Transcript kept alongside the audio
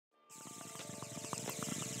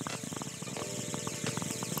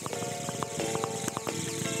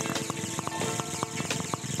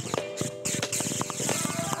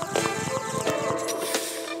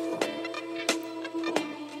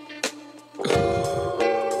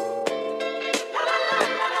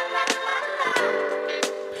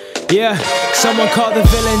Yeah, someone call the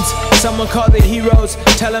villains, someone call the heroes.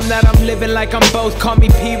 Tell them that I'm living like I'm both, call me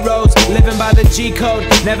P-Rose. Living by the G-code,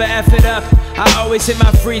 never F it up. I always hit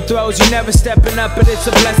my free throws, you never stepping up, but it's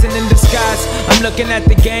a blessing in disguise. I'm looking at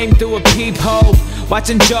the game through a peephole,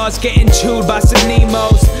 watching jaws getting chewed by some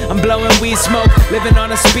Nemos. I'm blowing weed smoke, living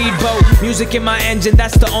on a speedboat. Music in my engine,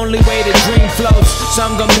 that's the only way the dream flows. So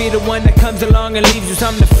I'm gonna be the one that comes along and leaves you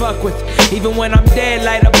something to fuck with. Even when I'm dead,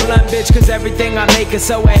 light a blunt, bitch, cause everything I make is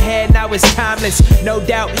so ahead, now it's timeless. No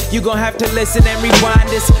doubt, you gon' have to listen and rewind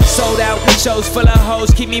this. Sold out, shows full of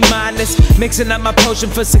hoes, keep me mindless. Mixing up my potion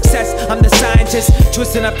for success, I'm the scientist.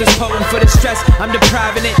 Twisting up this potent for the stress, I'm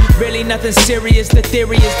depriving it. Really nothing serious, the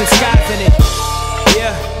theory is disguising it.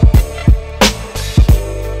 Yeah.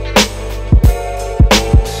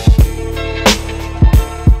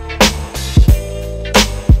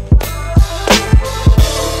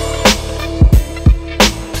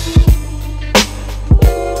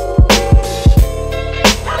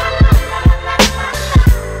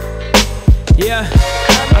 Yeah,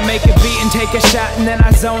 I make a beat and take a shot and then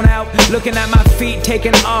I zone out. Looking at my feet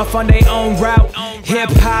taking off on their own route.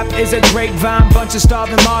 Hip-hop is a grapevine, bunch of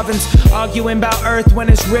starving Marvins arguing about Earth when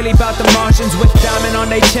it's really about the Martians. With diamond on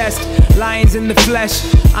their chest, lions in the flesh,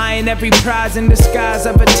 eyeing every prize in disguise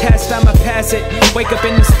of a test. I'ma pass it, wake up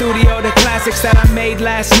in the studio, the classics that I made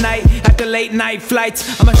last night after late night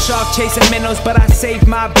flights. I'm a shark chasing minnows, but I saved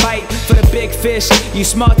my bite for the big fish. You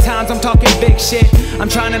small towns, I'm talking big shit. I'm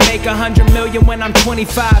trying to make 100 million when I'm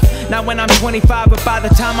 25. Not when I'm 25, but by the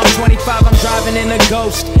time I'm 25, I'm driving in a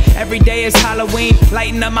Ghost. Every day is Halloween,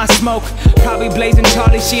 lighting up my smoke. Probably blazing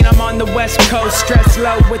Charlie Sheen, I'm on the West Coast. Stress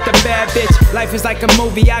low with a bad bitch. Life is like a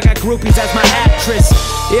movie, I got groupies as my actress.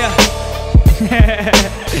 Yeah.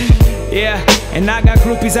 Yeah, and I got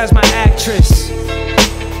groupies as my actress.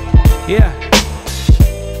 Yeah.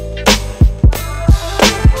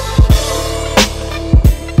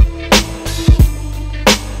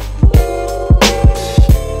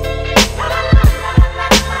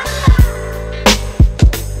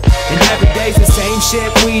 Every day's the same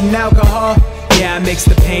shit, weed and alcohol. Yeah, I mix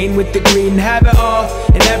the pain with the greed and have it all.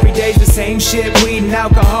 And every day's the same shit, weed and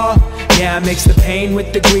alcohol. Yeah, I mix the pain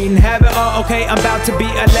with the greed and have it all. Okay, I'm about to be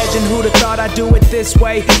a legend, who'da thought I'd do it this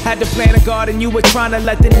way? Had to plant a garden, you were trying to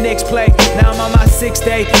let the Knicks play. Now I'm on my 6th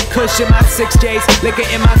day, kush in my 6Js. Liquor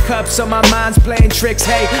in my cup, so my mind's playing tricks.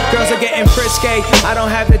 Hey, girls are getting frisky, I don't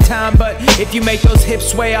have the time, but if you make those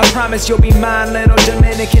hips sway, I promise you'll be mine. Little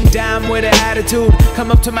Dominican dime with an attitude.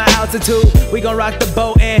 Come up to my altitude, we gon' rock the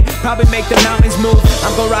boat and probably make the mountains move.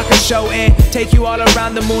 I'm gon' rock a show and take you all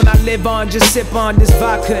around the moon. I live on, just sip on this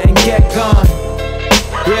vodka and get gone.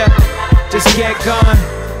 Yeah, just get gone.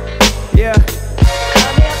 Yeah.